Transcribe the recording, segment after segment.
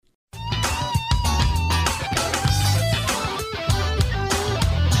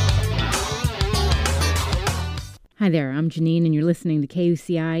Hi there, I'm Janine, and you're listening to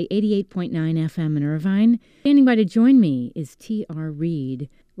KUCI 88.9 FM in Irvine. Standing by to join me is T.R. Reid.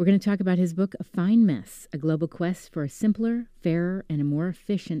 We're going to talk about his book, A Fine Mess, A Global Quest for a Simpler, Fairer, and a More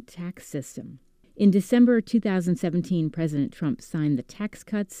Efficient Tax System. In December 2017, President Trump signed the Tax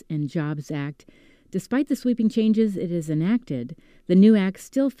Cuts and Jobs Act. Despite the sweeping changes it has enacted, the new act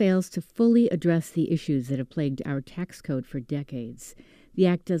still fails to fully address the issues that have plagued our tax code for decades. The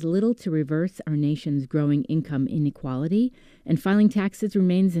act does little to reverse our nation's growing income inequality, and filing taxes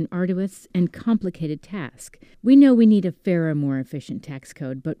remains an arduous and complicated task. We know we need a fairer, more efficient tax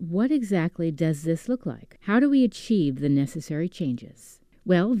code, but what exactly does this look like? How do we achieve the necessary changes?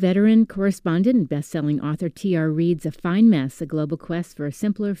 Well, veteran correspondent and best-selling author T.R. Reid's A Fine Mess, A Global Quest for a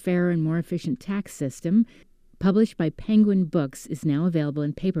Simpler, Fairer, and More Efficient Tax System, published by Penguin Books, is now available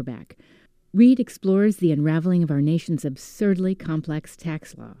in paperback. Reid explores the unraveling of our nation's absurdly complex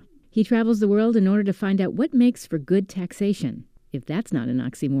tax law. He travels the world in order to find out what makes for good taxation, if that's not an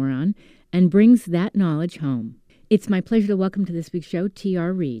oxymoron, and brings that knowledge home. It's my pleasure to welcome to this week's show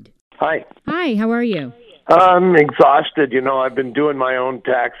T.R. Reid. Hi. Hi, how are you? I'm exhausted. I've been doing my own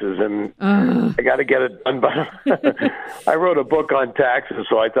taxes, and I got to get it done. But I wrote a book on taxes,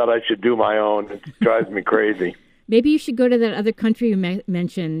 so I thought I should do my own. It drives me crazy. Maybe you should go to that other country you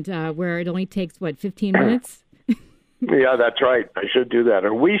mentioned where it only takes, 15 minutes? Yeah, that's right. I should do that,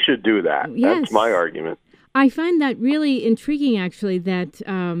 or we should do that. Yes. That's my argument. I find that really intriguing, actually, that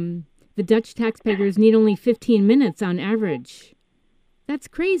the Dutch taxpayers need only 15 minutes on average. That's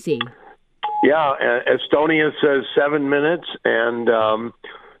crazy. Yeah, Estonia says 7 minutes, and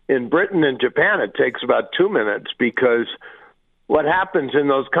in Britain and Japan it takes about 2 minutes, because what happens in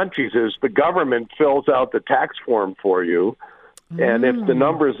those countries is the government fills out the tax form for you, and if the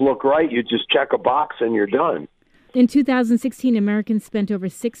numbers look right, you just check a box and you're done. In 2016, Americans spent over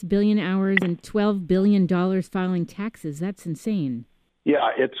 6 billion hours and $12 billion filing taxes. That's insane. Yeah,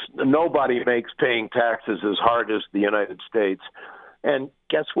 nobody makes paying taxes as hard as the United States. And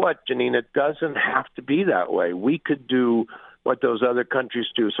guess what, Janine? It doesn't have to be that way. We could do what those other countries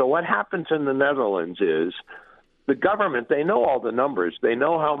do. So what happens in the Netherlands is the government, they know all the numbers. They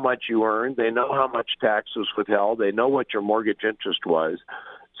know how much you earned. They know how much tax was withheld. They know what your mortgage interest was.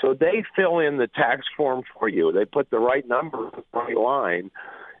 So they fill in the tax form for you. They put the right number in the right line.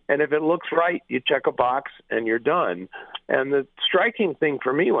 And if it looks right, you check a box and you're done. And the striking thing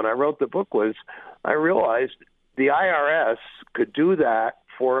for me when I wrote the book was I realized the IRS could do that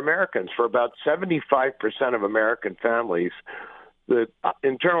for Americans. For about 75% of American families, the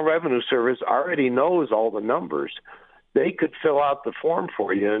Internal Revenue Service already knows all the numbers. They could fill out the form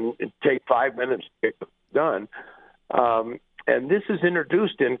for you and it'd take 5 minutes to get it done. And this is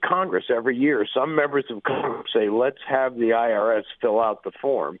introduced in Congress every year. Some members of Congress say, let's have the IRS fill out the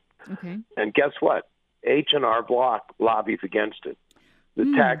form. Okay. And guess what? H&R Block lobbies against it. The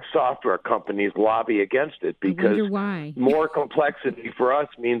tax software companies lobby against it because why. More complexity for us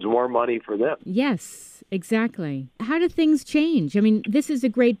means more money for them. Yes, exactly. How do things change? I mean, this is a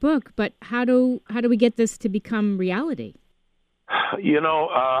great book, but how do we get this to become reality?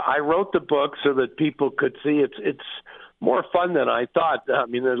 I wrote the book so that people could see it's more fun than I thought. I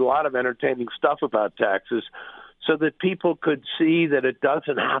mean, there's a lot of entertaining stuff about taxes, so that people could see that it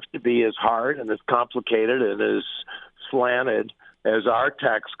doesn't have to be as hard and as complicated and as slanted as our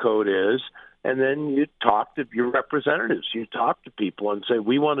tax code is. And then you talk to your representatives, you talk to people and say,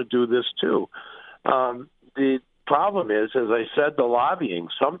 we want to do this too. The problem is, as I said, the lobbying.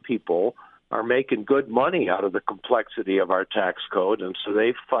 Some people are making good money out of the complexity of our tax code, and so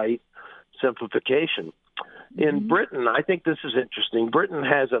they fight simplification. In Britain, I think this is interesting. Britain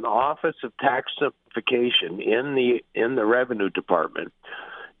has an Office of Tax Simplification in the Revenue Department.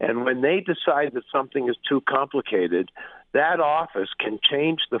 And when they decide that something is too complicated, that office can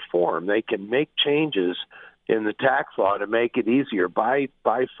change the form. They can make changes in the tax law to make it easier by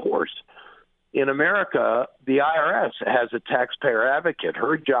force. In America, the IRS has a taxpayer advocate.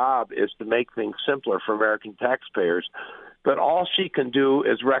 Her job is to make things simpler for American taxpayers. But all she can do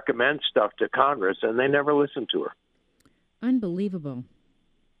is recommend stuff to Congress, and they never listen to her. Unbelievable.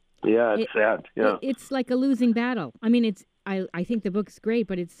 Yeah, it's sad. Yeah, it's like a losing battle. I mean, I think the book's great,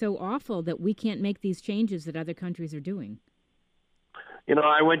 but it's so awful that we can't make these changes that other countries are doing.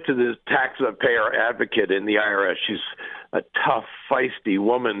 I went to this taxpayer advocate in the IRS. She's a tough, feisty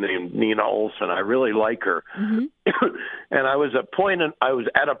woman named Nina Olson. I really like her. And I was at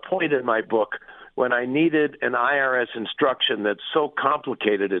a point in my book when I needed an IRS instruction that's so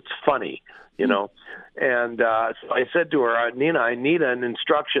complicated it's funny, you know. And so I said to her, Nina, I need an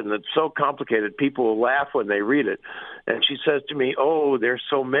instruction that's so complicated people will laugh when they read it. And she says to me, oh, there's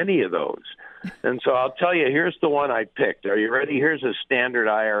so many of those. And so I'll tell you, here's the one I picked. Are you ready? Here's a standard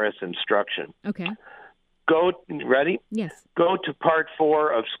IRS instruction. Okay. Ready? Yes. Go to Part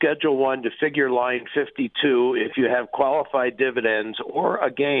 4 of Schedule 1 to figure line 52 if you have qualified dividends or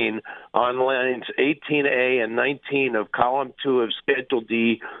a gain on lines 18A and 19 of Column 2 of Schedule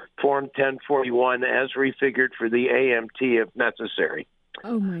D, Form 1041, as refigured for the AMT if necessary.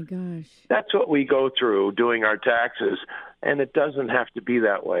 Oh, my gosh. That's what we go through doing our taxes, and it doesn't have to be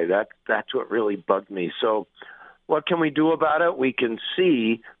that way. That's what really bugged me. So what can we do about it? We can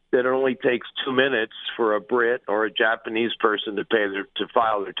see that it only takes 2 minutes for a Brit or a Japanese person to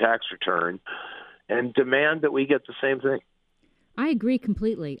file their tax return, and demand that we get the same thing. I agree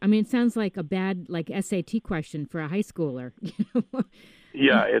completely. I mean, it sounds like a bad SAT question for a high schooler.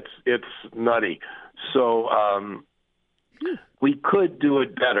 Yeah, it's nutty. So we could do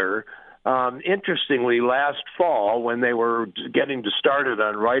it better. Interestingly, last fall, when they were getting started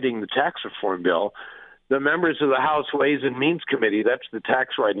on writing the tax reform bill, the members of the House Ways and Means Committee, that's the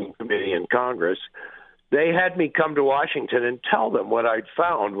tax writing committee in Congress, they had me come to Washington and tell them what I'd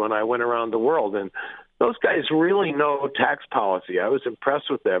found when I went around the world. And those guys really know tax policy. I was impressed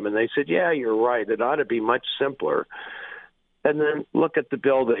with them. And they said, yeah, you're right. It ought to be much simpler. And then look at the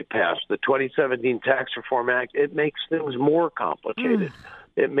bill they passed, the 2017 Tax Reform Act. It makes things more complicated.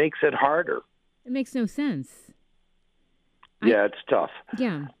 It makes it harder. It makes no sense. Yeah, it's tough.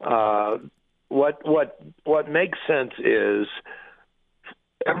 Yeah. What makes sense is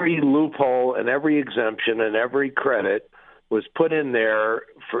every loophole and every exemption and every credit was put in there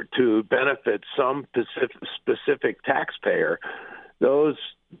to benefit some specific taxpayer. Those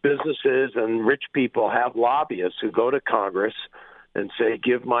businesses and rich people have lobbyists who go to Congress and say,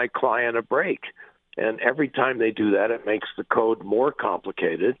 give my client a break. And every time they do that, it makes the code more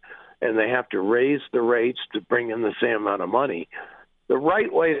complicated, and they have to raise the rates to bring in the same amount of money. The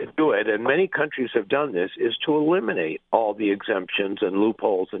right way to do it, and many countries have done this, is to eliminate all the exemptions and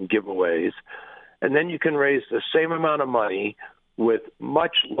loopholes and giveaways, and then you can raise the same amount of money with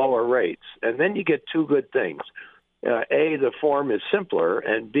much lower rates. And then you get two good things. A, the form is simpler,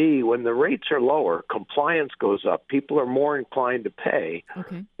 and B, when the rates are lower, compliance goes up. People are more inclined to pay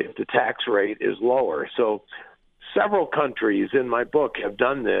if the tax rate is lower. So several countries in my book have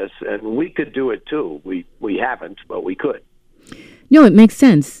done this, and we could do it too. We haven't, but we could. No, it makes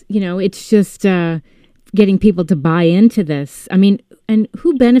sense. You know, it's just getting people to buy into this. I mean, and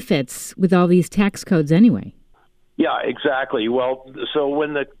who benefits with all these tax codes anyway? Yeah, exactly. Well, so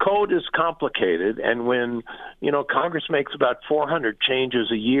when the code is complicated and when, Congress makes about 400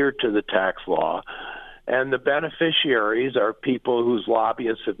 changes a year to the tax law, and the beneficiaries are people whose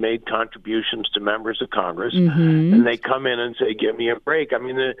lobbyists have made contributions to members of Congress, and they come in and say, give me a break. I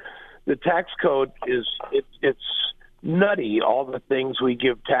mean, the tax code it's nutty, all the things we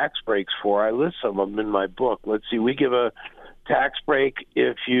give tax breaks for. I list some of them in my book. Let's see, we give a tax break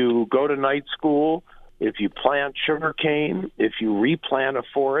if you go to night school, if you plant sugarcane, if you replant a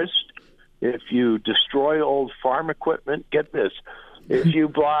forest, if you destroy old farm equipment, get this, if you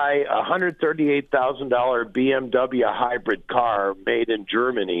buy a $138,000 BMW hybrid car made in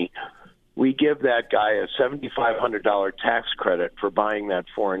Germany, we give that guy a $7,500 tax credit for buying that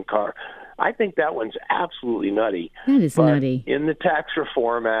foreign car. I think that one's absolutely nutty. That is nutty. In the Tax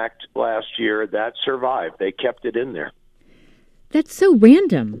Reform Act last year, that survived. They kept it in there. That's so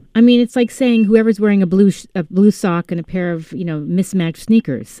random. I mean, it's like saying whoever's wearing a blue sock and a pair of, mismatched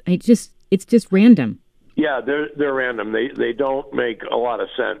sneakers. It's just random. Yeah, they're random. They don't make a lot of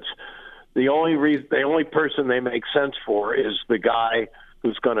sense. The only person they make sense for is the guy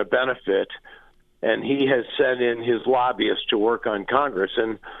who's going to benefit, and he has sent in his lobbyists to work on Congress,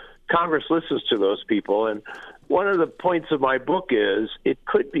 and Congress listens to those people. And one of the points of my book is it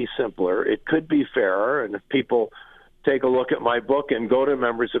could be simpler, it could be fairer, and if people take a look at my book and go to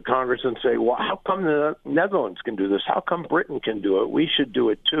members of Congress and say, well, how come the Netherlands can do this? How come Britain can do it? We should do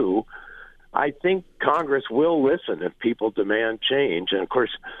it too. I think Congress will listen if people demand change. And, of course,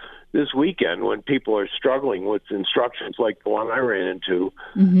 this weekend when people are struggling with instructions like the one I ran into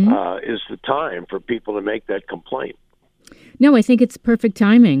is the time for people to make that complaint. No, I think it's perfect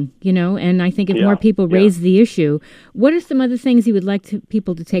timing, and I think if more people raise the issue. What are some other things you would like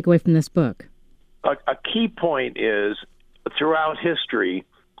people to take away from this book? A key point is throughout history,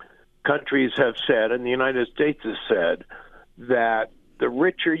 countries have said, and the United States has said, that the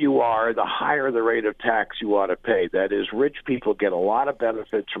richer you are, the higher the rate of tax you ought to pay. That is, rich people get a lot of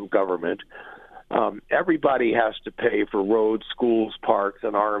benefits from government, Everybody has to pay for roads, schools, parks,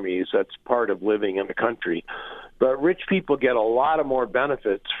 and armies. That's part of living in the country. But rich people get a lot of more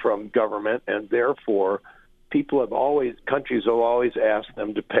benefits from government, and therefore countries have always asked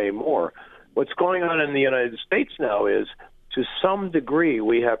them to pay more. What's going on in the United States now is, to some degree,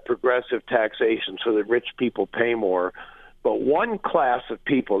 we have progressive taxation so that rich people pay more. But one class of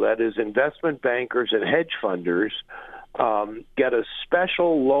people, that is investment bankers and hedge funders, get a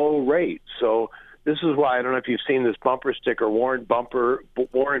special low rate. So this is why, I don't know if you've seen this bumper sticker, Warren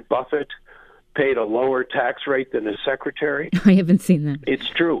Buffett paid a lower tax rate than his secretary. I haven't seen that. It's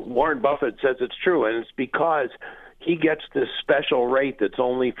true. Warren Buffett says it's true, and it's because he gets this special rate that's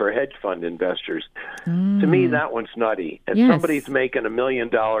only for hedge fund investors. To me, that one's nutty. If somebody's making $1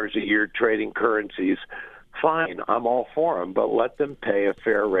 million a year trading currencies, fine, I'm all for them, but let them pay a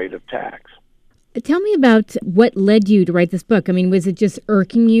fair rate of tax. Tell me about what led you to write this book. I mean, was it just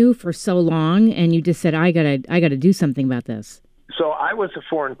irking you for so long, and you just said, I gotta do something about this? So I was a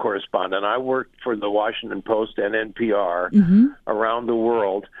foreign correspondent. I worked for the Washington Post and NPR around the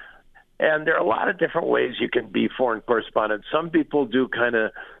world. And there are a lot of different ways you can be foreign correspondent. Some people do kind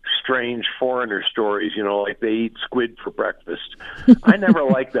of strange foreigner stories, like they eat squid for breakfast. I never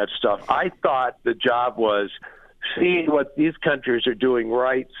liked that stuff. I thought the job was see what these countries are doing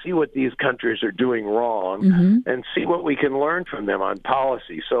right, see what these countries are doing wrong, and see what we can learn from them on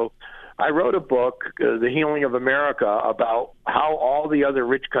policy. So I wrote a book, The Healing of America, about how all the other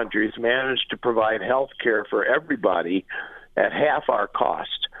rich countries managed to provide health care for everybody at half our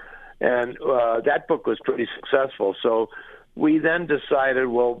cost. And that book was pretty successful. So we then decided,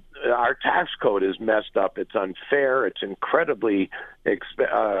 well, our tax code is messed up. It's unfair. It's incredibly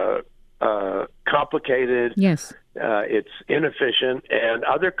complicated. Yes. It's inefficient. And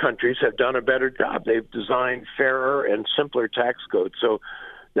other countries have done a better job. They've designed fairer and simpler tax codes. So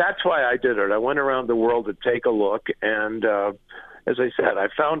that's why I did it. I went around the world to take a look. And as I said, I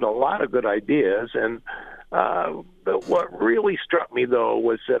found a lot of good ideas. And but what really struck me, though,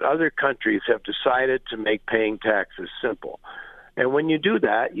 was that other countries have decided to make paying taxes simple. And when you do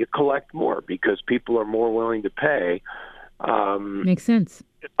that, you collect more because people are more willing to pay. Makes sense.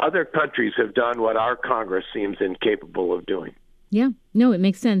 Other countries have done what our Congress seems incapable of doing. Yeah. No, it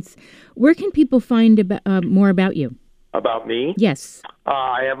makes sense. Where can people find more about you? About me? Yes.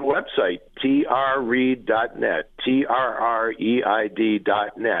 I have a website, trreid.net,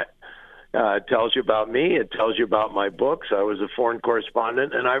 trreid.net. It tells you about me. It tells you about my books. I was a foreign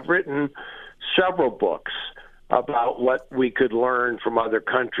correspondent, and I've written several books about what we could learn from other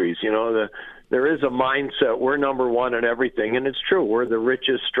countries. There is a mindset, we're number one in everything, and it's true. We're the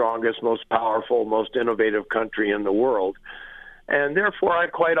richest, strongest, most powerful, most innovative country in the world. And therefore, I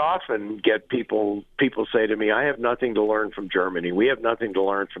quite often get people say to me, I have nothing to learn from Germany. We have nothing to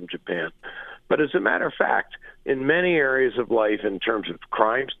learn from Japan. But as a matter of fact, in many areas of life, in terms of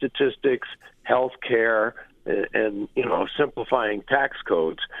crime statistics, health care, and simplifying tax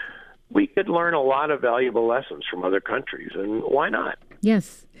codes, we could learn a lot of valuable lessons from other countries. And why not?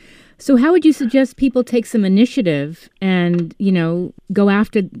 Yes. So how would you suggest people take some initiative and,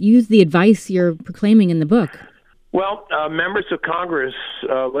 use the advice you're proclaiming in the book? Well, members of Congress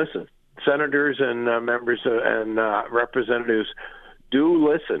listen. Senators and members and representatives do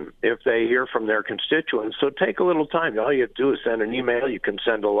listen if they hear from their constituents. So take a little time. All you have to do is send an email. You can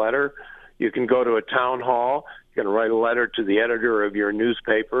send a letter. You can go to a town hall. You can write a letter to the editor of your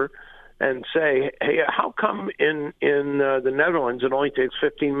newspaper and say, hey, how come in the Netherlands it only takes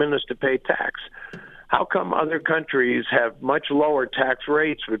 15 minutes to pay tax? How come other countries have much lower tax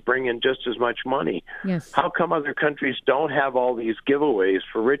rates but bring in just as much money? Yes. How come other countries don't have all these giveaways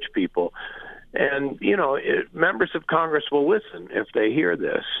for rich people? And, members of Congress will listen if they hear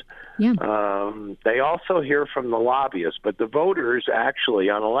this. Yeah. They also hear from the lobbyists, but the voters actually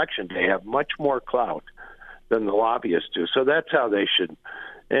on Election Day have much more clout than the lobbyists do. So that's how they should.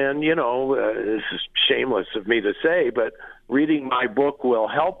 And, this is shameless of me to say, but reading my book will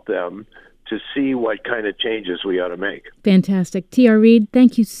help them to see what kind of changes we ought to make. Fantastic. T.R. Reid,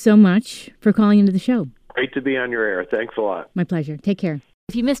 thank you so much for calling into the show. Great to be on your air. Thanks a lot. My pleasure. Take care.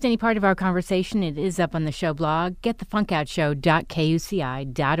 If you missed any part of our conversation, it is up on the show blog,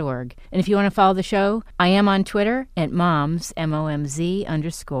 getthefunkoutshow.kuci.org. And if you want to follow the show, I am on Twitter at moms,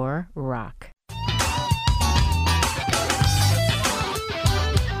 MOMZ_rock.